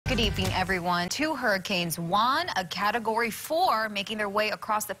Good evening, everyone. Two hurricanes, one a Category 4, making their way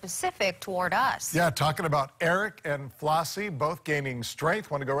across the Pacific toward us. Yeah, talking about Eric and Flossie, both gaining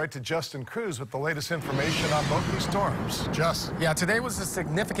strength. Want to go right to Justin Cruz with the latest information on both these storms. Just. Yeah, today was a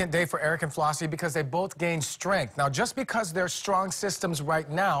significant day for Eric and Flossie because they both gained strength. Now, just because they're strong systems right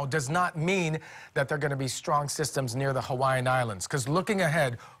now does not mean that they're going to be strong systems near the Hawaiian Islands. Because looking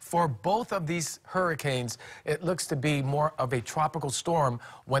ahead, for both of these hurricanes, it looks to be more of a tropical storm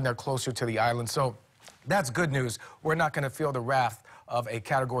when they're closer to the island. So that's good news. We're not going to feel the wrath of a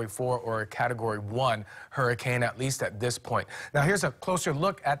Category 4 or a Category 1 hurricane, at least at this point. Now, here's a closer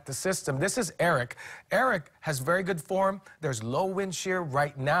look at the system. This is Eric. Eric has very good form. There's low wind shear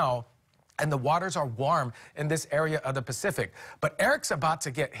right now, and the waters are warm in this area of the Pacific. But Eric's about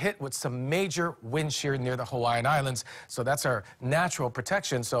to get hit with some major wind shear near the Hawaiian Islands, so that's our natural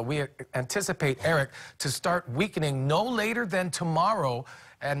protection. So we anticipate Eric to start weakening no later than tomorrow.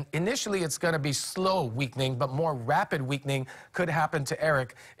 And initially, it's going to be slow weakening, but more rapid weakening could happen to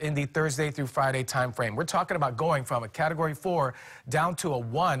Eric in the Thursday through Friday time frame. We're talking about going from a Category 4 down to a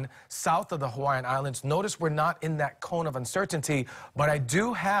 1 south of the Hawaiian Islands. Notice we're not in that cone of uncertainty, but I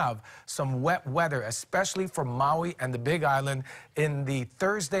do have some wet weather, especially for Maui and the Big Island in the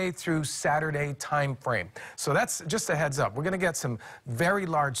Thursday through Saturday time frame. So that's just a heads up. We're going to get some very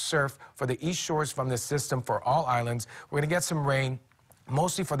large surf for the east shores from this system for all islands. We're going to get some rain,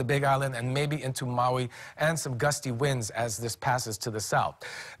 mostly for the Big Island and maybe into Maui, and some gusty winds as this passes to the south.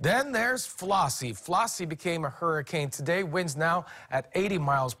 Then there's Flossie. Flossie became a hurricane today. Winds now at 80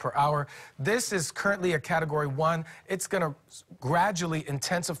 miles per hour. This is currently a Category 1. It's going to gradually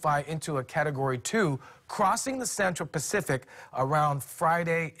intensify into a Category 2, crossing the Central Pacific around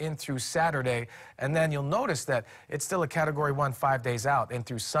Friday in through Saturday. And then you'll notice that it's still a Category 1 5 days out in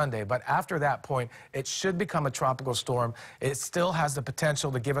through Sunday. But after that point, it should become a tropical storm. It still has the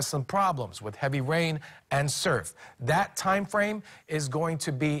potential to give us some problems with heavy rain and surf. That time frame is going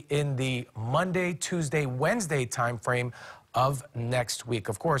to be in the Monday, Tuesday, Wednesday time frame of next week.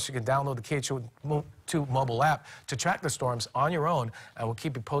 Of course, you can download the KHON2 mobile app to track the storms on your own, and we'll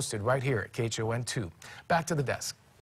keep you posted right here at KHON2. Back to the desk.